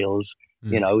his skills,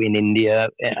 in India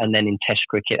and then in Test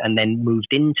cricket, and then moved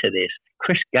into this.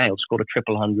 Chris Gayle scored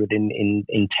a 100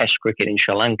 in Test cricket in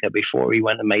Sri Lanka before he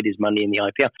went and made his money in the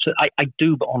IPL. So I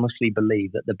do honestly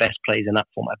believe that the best players in that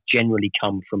format have generally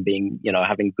come from being,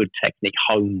 having good technique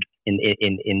honed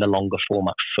in the longer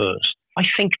format first. I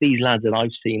think these lads that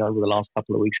I've seen over the last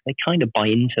couple of weeks, they kind of buy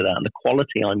into that, and the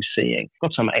quality I'm seeing.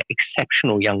 Got some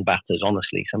exceptional young batters,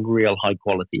 honestly, some real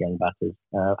high-quality young batters.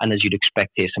 And as you'd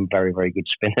expect here, some very, very good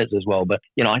spinners as well. But,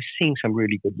 I've seen some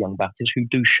really good young batters who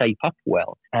do shape up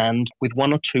well. And with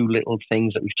one or two little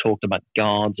things that we've talked about,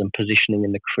 guards and positioning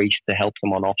in the crease to help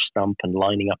them on off-stump and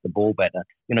lining up the ball better,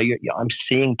 I'm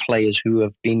seeing players who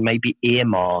have been maybe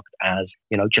earmarked as,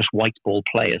 just white ball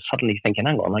players, suddenly thinking,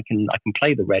 hang on, I can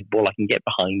play the red ball, I can get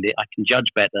behind it, I can judge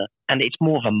better. And it's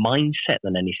more of a mindset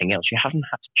than anything else. You haven't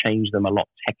had to change them a lot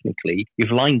technically.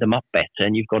 You've lined them up better,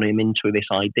 and you've got them into this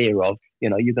idea of,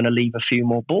 you're going to leave a few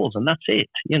more balls, and that's it.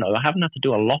 I haven't had to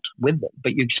do a lot with them,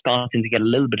 but you're starting to get a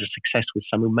little bit of success with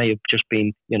some who may have just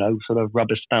been, sort of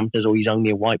rubber stamped as, he's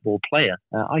only a white ball player.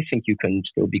 I think you can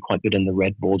still be quite good in the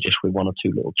red ball, just with one or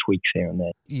two little tweaks here and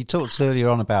there. You talked earlier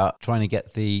on about trying to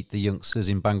get the youngsters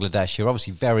in Bangladesh. You're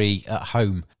obviously very at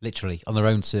home, literally, on their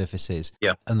own surfaces.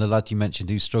 Yeah. And the lad you mentioned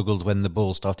who struggled when the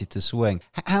ball started to swing.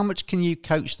 How much can you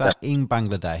coach that in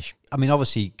Bangladesh? I mean,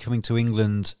 obviously, coming to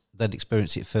England, they'd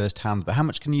experience it firsthand, but how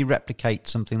much can you replicate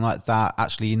something like that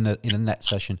actually in a net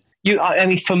session?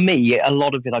 For me, a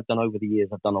lot of it I've done over the years,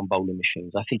 I've done on bowling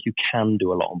machines. I think you can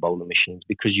do a lot on bowling machines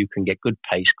because you can get good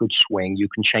pace, good swing. You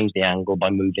can change the angle by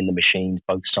moving the machines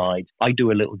both sides. I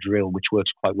do a little drill which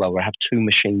works quite well where I have two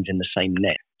machines in the same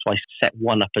net. So I set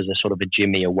one up as a sort of a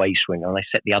jimmy away swing, and I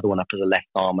set the other one up as a left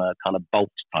armour kind of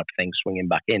bolt type thing, swinging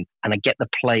back in. And I get the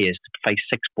players to face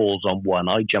 6 balls on one.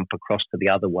 I jump across to the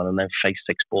other one and then face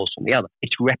 6 balls on the other.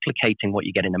 It's replicating what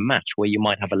you get in a match where you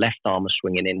might have a left armour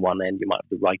swinging in one end, you might have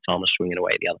the right armour swinging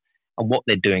away at the other. And what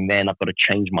they're doing then, I've got to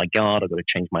change my guard, I've got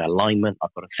to change my alignment,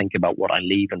 I've got to think about what I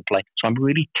leave and play. So I'm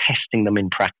really testing them in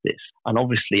practice. And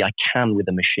obviously I can, with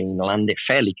a machine, land it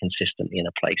fairly consistently in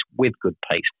a place with good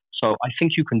pace. So I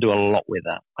think you can do a lot with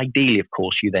that. Ideally, of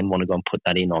course, you then want to go and put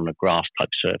that in on a grass type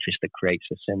surface that creates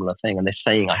a similar thing. And they're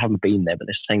saying, I haven't been there, but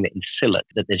they're saying that in Sylhet,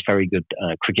 that there's very good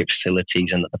cricket facilities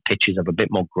and that the pitches have a bit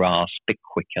more grass, a bit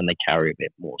quicker, and they carry a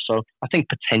bit more. So I think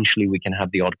potentially we can have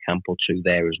the odd camp or two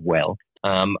there as well.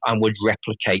 And would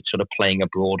replicate sort of playing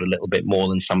abroad a little bit more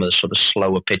than some of the sort of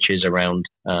slower pitches around,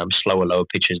 lower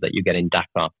pitches that you get in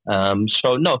Dakar.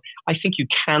 So no, I think you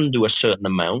can do a certain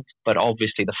amount, but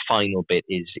obviously the final bit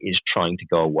is trying to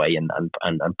go away and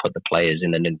put the players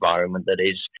in an environment that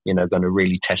is, going to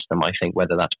really test them, I think,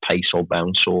 whether that's pace or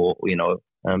bounce or,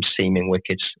 seaming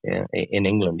wickets in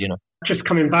England, Just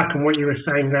coming back on what you were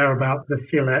saying there about the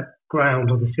Sylhet ground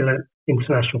or the Sylhet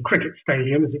International Cricket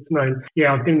Stadium, as it's known.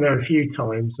 Yeah, I've been there a few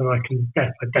times, and I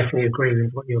definitely agree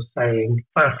with what you're saying.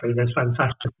 Firstly, there's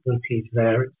fantastic facilities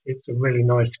there. It's a really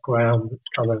nice ground that's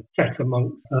kind of set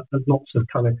amongst lots of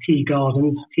kind of tea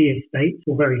gardens, tea estates,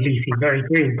 all very leafy, very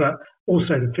green, but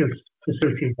also the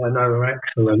facilities I know are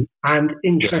excellent. And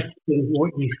interesting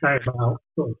what you say about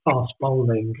sort of fast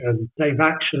bowling, and they've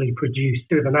actually produced,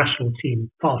 two of the national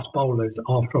team fast bowlers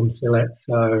are from Sylhet.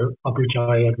 So Abu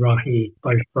Jayed Rahi,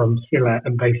 both from Sylhet,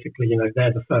 and basically,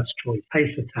 they're the first choice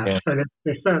pace attack. Yeah. So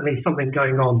there's certainly something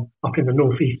going on up in the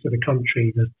northeast of the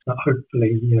country that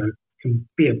hopefully, can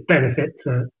be a benefit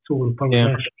to all of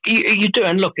Bangladesh. Yeah. You do,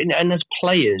 and look, and as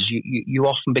players, you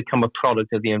often become a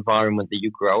product of the environment that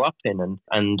you grow up in,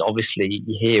 and obviously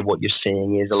here what you're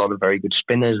seeing is a lot of very good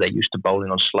spinners. They're used to bowling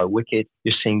on slow wicket.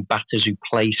 You're seeing batters who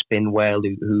play spin well,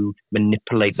 who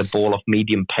manipulate the ball off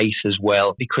medium pace as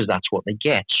well, because that's what they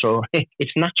get. So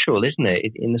it's natural, isn't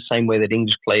it? In the same way that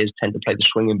English players tend to play the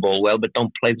swinging ball well, but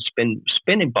don't play the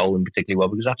spinning bowling particularly well,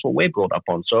 because that's what we're brought up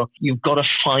on. So you've got to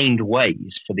find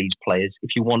ways for these players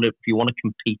if you want to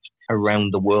compete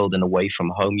around the world and away from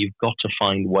home. You've got to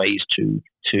find ways to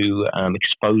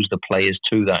expose the players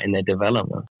to that in their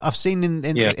development. I've seen in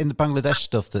the Bangladesh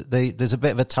stuff that there's a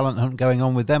bit of a talent hunt going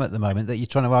on with them at the moment, that you're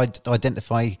trying to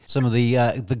identify some of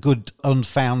the good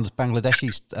unfound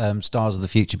Bangladeshi stars of the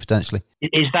future potentially.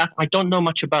 Is that, I don't know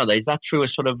much about that. Is that through a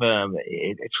sort of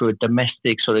through a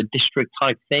domestic sort of district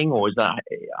type thing, or is that,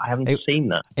 I haven't seen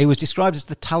that. It was described as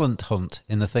the talent hunt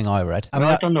in the thing I read.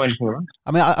 I don't know anything about it.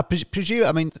 I mean, I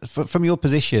presume, from your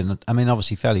position,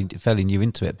 obviously fairly new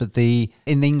into it, but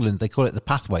in England they call it the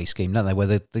pathway scheme, don't they?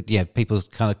 Where people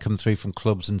kind of come through from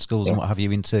clubs and schools and what have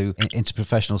you into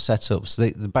professional setups.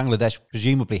 The Bangladesh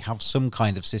presumably have some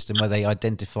kind of system where they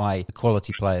identify the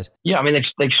quality players. Yeah, I mean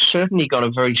they've certainly got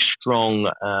a very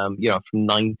strong, from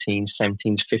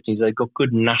 1917s, 50s. They've got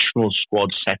good national squad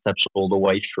setups all the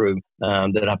way through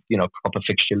that have proper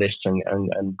fixture lists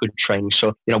and good training.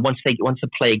 So once the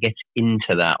player gets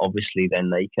into that, obviously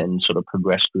then they can sort of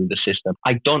progress through the system.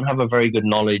 I don't have a very good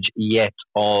knowledge yet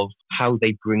of how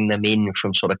they bring them in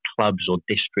from sort of clubs or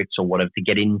districts or whatever to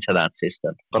get into that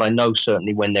system. But I know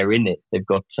certainly when they're in it, they've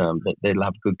got they'll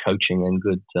have good coaching and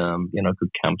good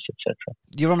good camps, etc.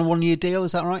 You're on a 1-year deal,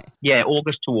 is that right? Yeah,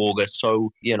 August to August. So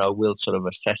we'll sort of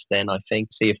assess then. I think,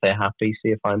 see if they're happy,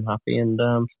 see if I'm happy, and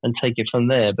take it from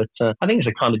there. But I think it's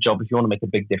a kind of job, if you want to make a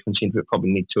big difference, you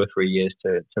probably need 2 or 3 years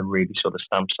to really sort of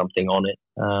stamp something on it.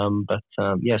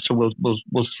 So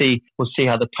we'll see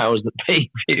how the powers that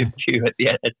be view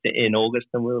in August,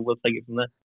 and we'll take it from there.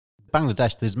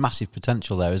 Bangladesh, there's massive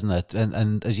potential there, isn't there?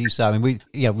 And as you say, I mean,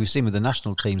 we've seen with the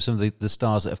national team, some of the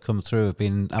stars that have come through have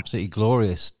been absolutely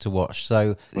glorious to watch.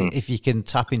 So if you can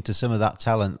tap into some of that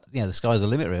talent, the sky's the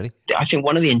limit, really. I think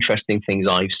one of the interesting things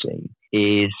I've seen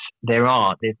is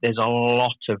there's a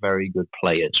lot of very good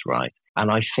players, right? And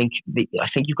I think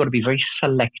you've got to be very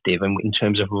selective in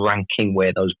terms of ranking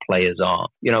where those players are.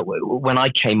 When I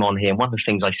came on here, one of the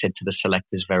things I said to the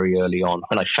selectors very early on,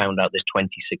 when I found out there's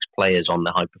 26 players on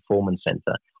the High Performance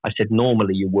Centre, I said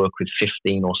normally you work with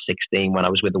 15 or 16. When I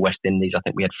was with the West Indies, I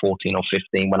think we had 14 or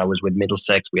 15. When I was with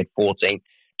Middlesex, we had 14.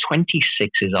 26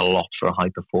 is a lot for a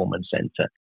High Performance Centre.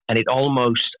 And it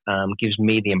almost gives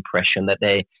me the impression that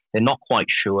they're not quite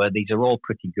sure. These are all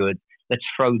pretty good. Let's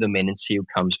throw them in and see who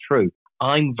comes through.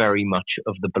 I'm very much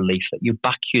of the belief that you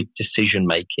back your decision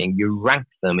making, you rank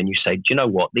them and you say, do you know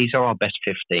what? These are our best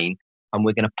 15 and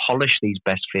we're going to polish these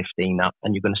best 15 up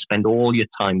and you're going to spend all your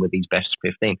time with these best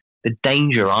 15. The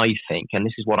danger, I think, and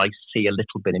this is what I see a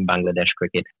little bit in Bangladesh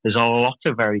cricket, there's a lot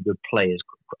of very good players,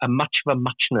 much of a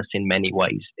muchness in many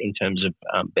ways in terms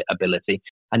of ability.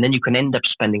 And then you can end up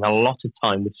spending a lot of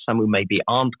time with some who maybe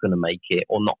aren't going to make it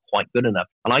or not quite good enough.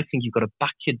 And I think you've got to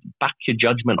back your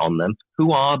judgment on them.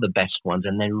 Who are the best ones?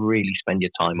 And then really spend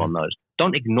your time on those.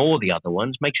 Don't ignore the other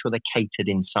ones. Make sure they're catered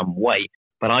in some way.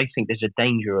 But I think there's a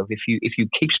danger of if you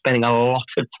keep spending a lot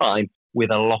of time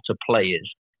with a lot of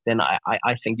players, then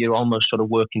I think you're almost sort of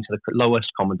working to the lowest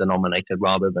common denominator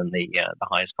rather than the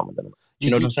highest common denominator. You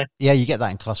know what I'm saying? Yeah, you get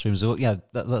that in classrooms.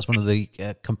 That's one of the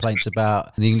complaints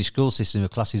about the English school system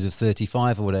of classes of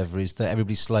 35 or whatever, is that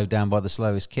everybody's slowed down by the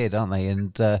slowest kid, aren't they?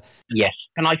 And yes,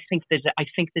 and I think there's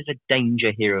a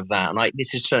danger here of that. And this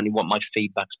is certainly what my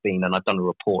feedback's been. And I've done a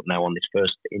report now on this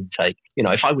first intake.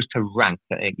 If I was to rank,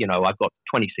 I've got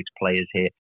 26 players here.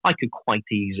 I could quite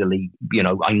easily,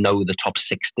 I know the top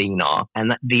 16 are,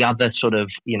 and the other sort of,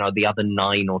 the other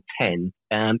 9 or 10,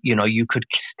 you could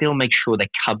still make sure they're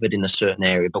covered in a certain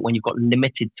area. But when you've got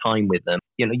limited time with them,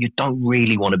 you don't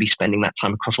really want to be spending that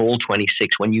time across all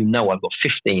 26 when I've got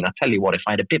 15. I tell you what, if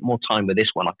I had a bit more time with this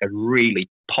one, I could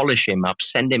really polish him up,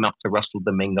 send him up to Russell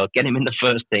Domingo, get him in the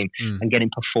first team and get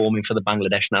him performing for the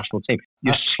Bangladesh national team.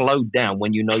 You're slowed down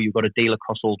when you've got to deal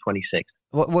across all 26.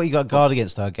 What you got to guard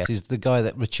against, though, I guess, is the guy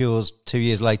that matures 2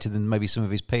 years later than maybe some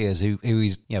of his peers who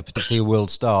is potentially a world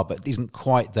star but isn't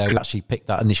quite there. We actually picked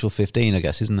that initial 15, I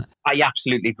guess, isn't it? I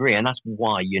absolutely agree, and that's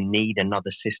why you need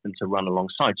another system to run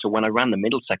alongside. So when I ran the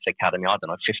Middlesex Academy,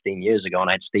 15 years ago, and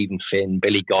I had Stephen Finn,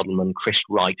 Billy Godleman, Chris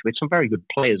Wright, with some very good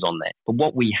players on there. But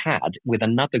what we had with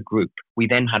another group, we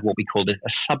then had what we called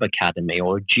a sub-academy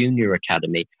or a junior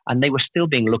academy, and they were still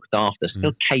being looked after,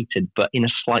 still catered, but in a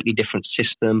slightly different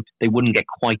system. They wouldn't get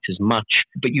quite as much,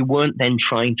 but you weren't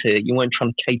trying to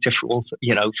cater for all,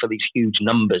 for these huge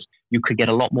numbers. You could get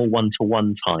a lot more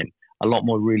one-to-one time, a lot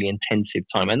more really intensive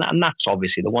time. And that's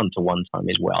obviously the one-to-one time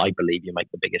is where I believe you make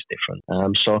the biggest difference.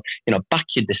 So, back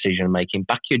your decision-making,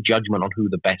 back your judgment on who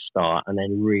the best are, and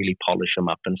then really polish them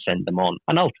up and send them on.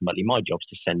 And ultimately, my job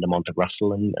is to send them on to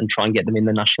Russell and try and get them in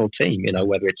the national team,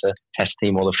 whether it's a test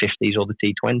team or the 50s or the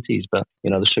T20s. But,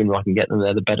 the sooner I can get them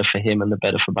there, the better for him and the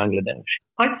better for Bangladesh.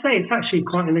 I'd say it's actually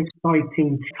quite an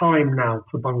exciting time now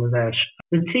for Bangladesh.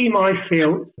 The team, I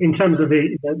feel, in terms of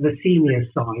the senior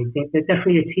side, they're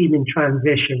definitely a team in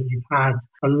transition. You've had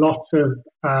a lot of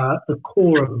the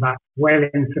core of that well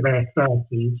into their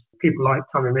 30s. People like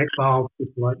Tamim Iqbal,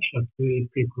 people like Shafi,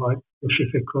 people like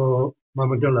Mushfiqur,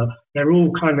 Mahmudullah, they're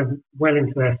all kind of well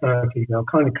into their 30s now,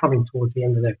 kind of coming towards the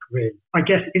end of their career. I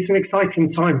guess it's an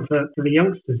exciting time for the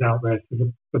youngsters out there,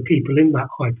 for people in that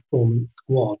high performance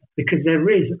squad, because there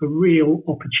is a real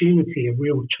opportunity, a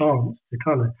real chance to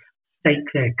kind of stake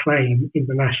their claim in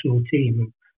the national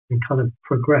team and kind of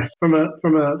progress. From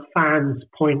a fan's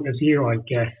point of view, I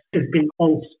guess, there's been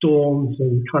old storms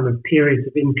and kind of periods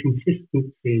of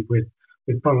inconsistency with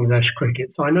Bangladesh cricket.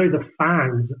 So I know the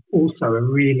fans also are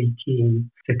really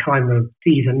keen to kind of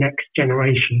see the next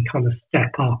generation kind of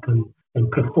step up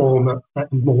and perform at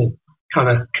a more kind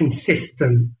of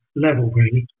consistent level,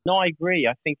 really. No, I agree.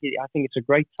 I think it's a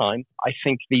great time. I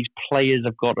think these players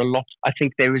have got a lot. I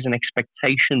think there is an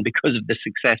expectation because of the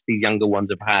success these younger ones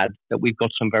have had that we've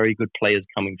got some very good players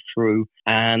coming through.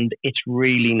 And it's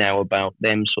really now about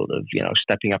them sort of,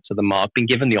 stepping up to the mark, being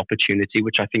given the opportunity,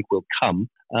 which I think will come,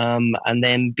 and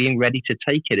then being ready to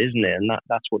take it, isn't it? And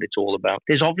that's what it's all about.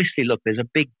 There's a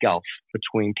big gulf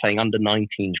between playing under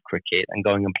 19s cricket and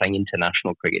going and playing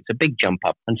international cricket. It's a big jump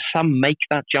up. And some make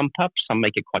that jump up. Some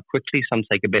make it quite quickly. Some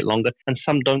take a bit longer, and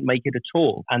some don't make it at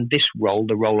all. And this role,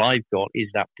 the role I've got, is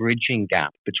that bridging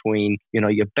gap between,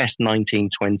 your best 19,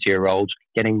 20-year-olds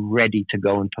getting ready to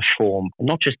go and perform, and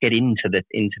not just get into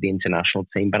the international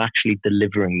team, but actually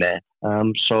delivering there.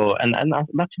 So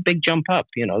that's a big jump up,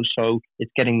 so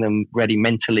it's getting them ready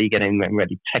mentally, getting them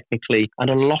ready technically. And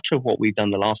a lot of what we've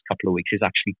done the last couple of weeks is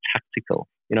actually tactical.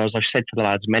 As I've said to the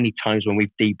lads many times when we've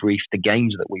debriefed the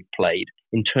games that we've played,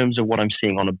 in terms of what I'm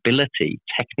seeing on ability,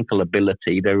 technical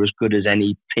ability, they're as good as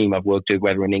any team I've worked with,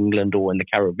 whether in England or in the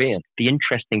Caribbean. The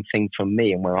interesting thing for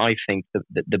me, and where I think that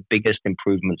the biggest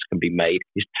improvements can be made,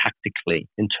 is tactically,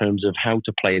 in terms of how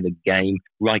to play the game,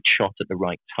 right shot at the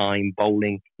right time,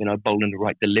 bowling the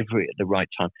right delivery at the right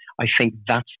time. I think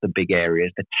that's the big area,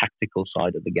 the tactical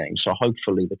side of the game. So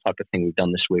hopefully the type of thing we've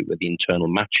done this week with the internal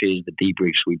matches, the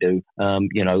debriefs we do,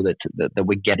 that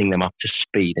we're getting them up to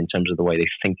speed in terms of the way they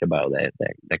think about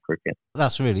their cricket.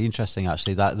 That's really interesting,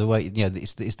 actually, that the way,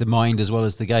 it's the mind as well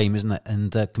as the game, isn't it?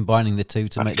 And combining the two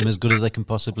to make them as good as they can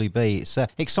possibly be. It's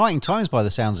exciting times by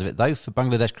the sounds of it, though, for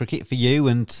Bangladesh cricket, for you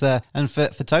and for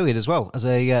Tawhid as well, as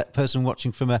a person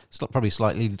watching from probably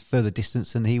slightly further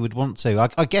distance than he would want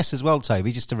to. I guess as well,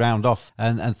 Toby, just to round off,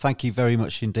 and thank you very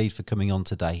much indeed for coming on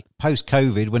today.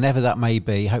 Post-COVID, whenever that may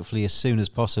be, hopefully as soon as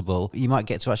possible, you might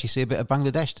get to actually see a bit of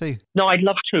Bangladesh too. No, I'd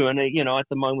love to. And, at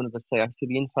the moment, as I say, I see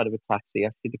the inside of a taxi, I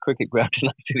see the cricket ground, and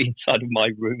I see the inside of my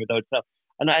room at the hotel.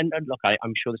 And look,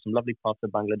 I'm sure there's some lovely parts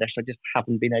of Bangladesh I just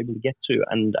haven't been able to get to.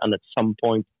 And at some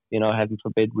point, heaven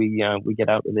forbid we get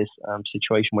out of this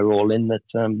situation we're all in, that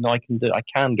I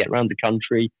can get around the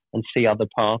country and see other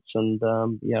parts, and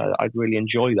I'd really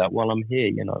enjoy that while I'm here,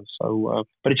 So,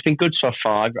 but it's been good so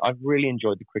far. I've really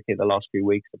enjoyed the cricket the last few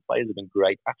weeks. The players have been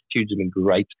great, attitudes have been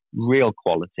great, real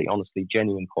quality, honestly,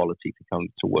 genuine quality to come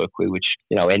to work with. Which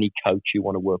any coach, you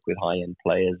want to work with high-end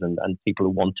players and people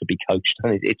who want to be coached.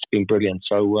 And it's been brilliant.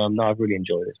 So I've really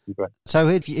enjoyed it. It's been great. So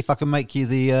if I can make you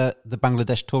the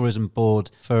Bangladesh Tourism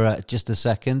Board for just a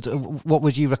second, what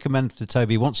would you recommend for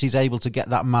Toby once he's able to get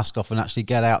that mask off and actually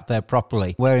get out there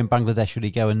properly? Where in Bangladesh should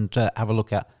he go and have a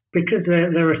look at? Because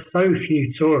there are so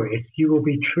few tourists, you will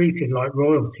be treated like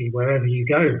royalty wherever you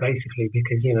go, basically,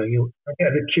 because, you'll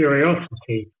get the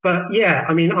curiosity. But yeah,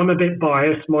 I mean, I'm a bit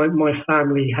biased. My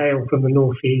family hail from the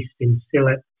northeast in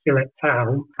Sylhet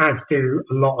town, as do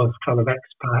a lot of kind of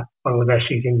expat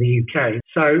Bangladeshis in the UK.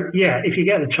 So yeah, if you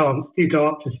get a chance, do go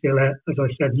up to Sylhet. As I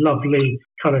said, lovely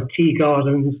kind of tea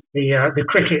gardens. The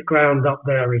cricket ground up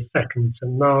there is second to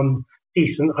none.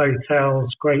 Decent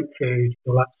hotels, great food.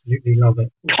 You'll absolutely love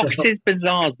it. Cox's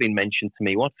Bazaar has been mentioned to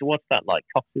me. What's that like?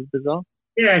 Cox's Bazaar?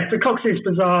 Yeah, so Cox's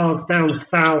Bazaar down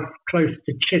south, close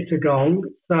to Chittagong.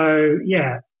 So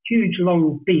yeah, huge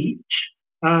long beach.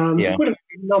 It would have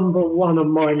been number one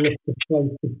on my list of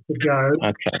places to go.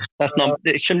 Okay.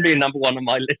 It shouldn't be number one on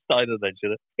my list either then,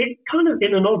 should it? It kind of,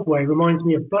 in an odd way, reminds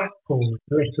me of Blackpool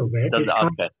a little bit. Does it?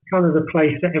 Okay. Kind of the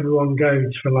place that everyone goes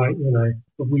for, like,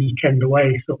 a weekend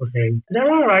away sort of thing. There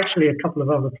are actually a couple of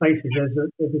other places. There's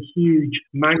a huge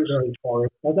mangrove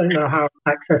forest. I don't know how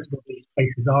accessible these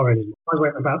places are anymore. I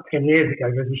went about 10 years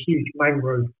ago. There's a huge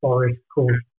mangrove forest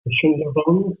called the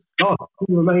Sundarbans.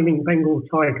 Remaining Bengal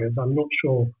tigers, I'm not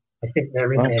sure. I think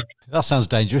they're in there. That sounds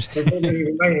dangerous. So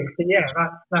yeah,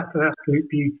 that's an absolute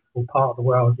beautiful part of the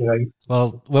world,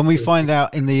 Well, when we find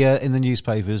out in the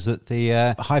newspapers that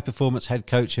the high-performance head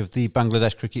coach of the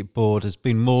Bangladesh Cricket Board has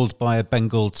been mauled by a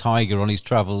Bengal tiger on his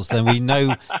travels, then we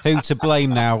know who to blame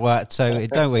now,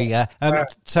 don't we?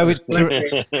 Tawhid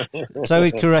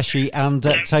Qureshi and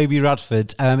Toby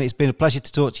Radford, it's been a pleasure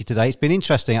to talk to you today. It's been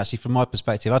interesting, actually, from my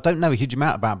perspective. I don't know a huge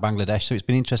amount about Bangladesh, so it's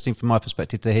been interesting from my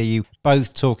perspective to hear you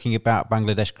both talking about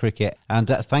Bangladesh cricket. And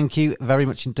thank you very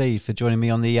much indeed for joining me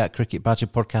on the Cricket Badger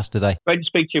podcast today. Great to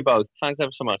speak to you both. Thanks ever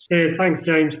so much. Yeah, thanks,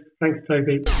 James. Thanks,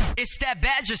 Toby. It's that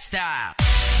Badger style.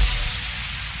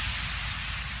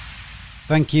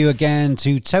 Thank you again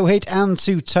to Tawhid and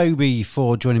to Toby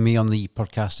for joining me on the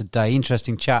podcast today.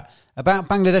 Interesting chat about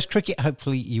Bangladesh cricket.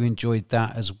 Hopefully you enjoyed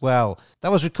that as well.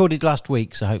 That was recorded last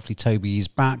week, so hopefully Toby is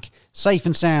back safe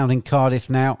and sound in Cardiff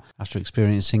now after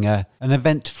experiencing an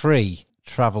event-free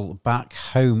travel back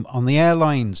home on the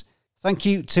airlines. Thank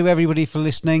you to everybody for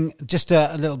listening. Just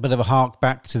a little bit of a hark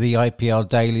back to the IPL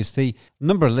dailies. The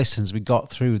number of listens we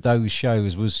got through those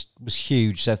shows was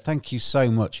huge, so thank you so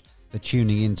much for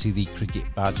tuning into the Cricket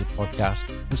Badger podcast.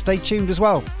 And stay tuned as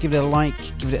well. Give it a like,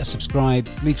 give it a subscribe,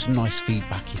 leave some nice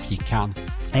feedback if you can.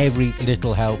 Every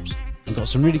little helps. I've got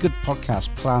some really good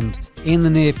podcasts planned in the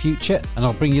near future, and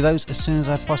I'll bring you those as soon as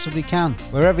I possibly can.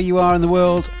 Wherever you are in the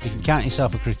world, you can count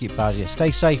yourself a Cricket Badger.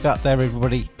 Stay safe out there,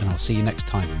 everybody, and I'll see you next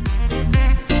time.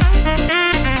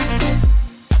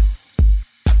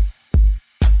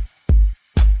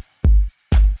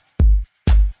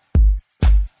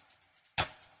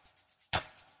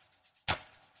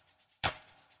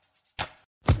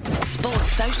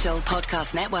 Sports Social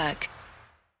Podcast Network.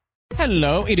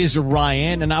 Hello, it is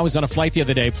Ryan, and I was on a flight the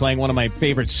other day playing one of my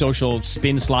favorite social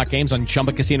spin slot games on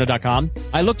ChumbaCasino.com.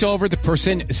 I looked over at the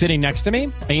person sitting next to me,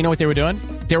 and you know what they were doing?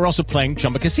 They were also playing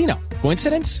Chumba Casino.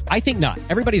 Coincidence? I think not.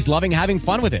 Everybody's loving having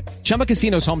fun with it. Chumba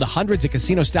Casino is home to hundreds of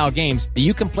casino-style games that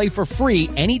you can play for free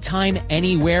anytime,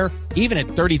 anywhere, even at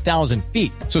 30,000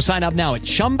 feet. So sign up now at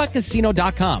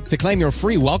ChumbaCasino.com to claim your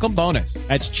free welcome bonus.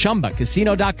 That's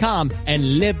ChumbaCasino.com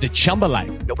and live the Chumba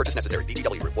life. No purchase necessary.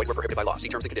 VGW. Void where prohibited by law. See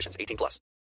terms and conditions. 18+.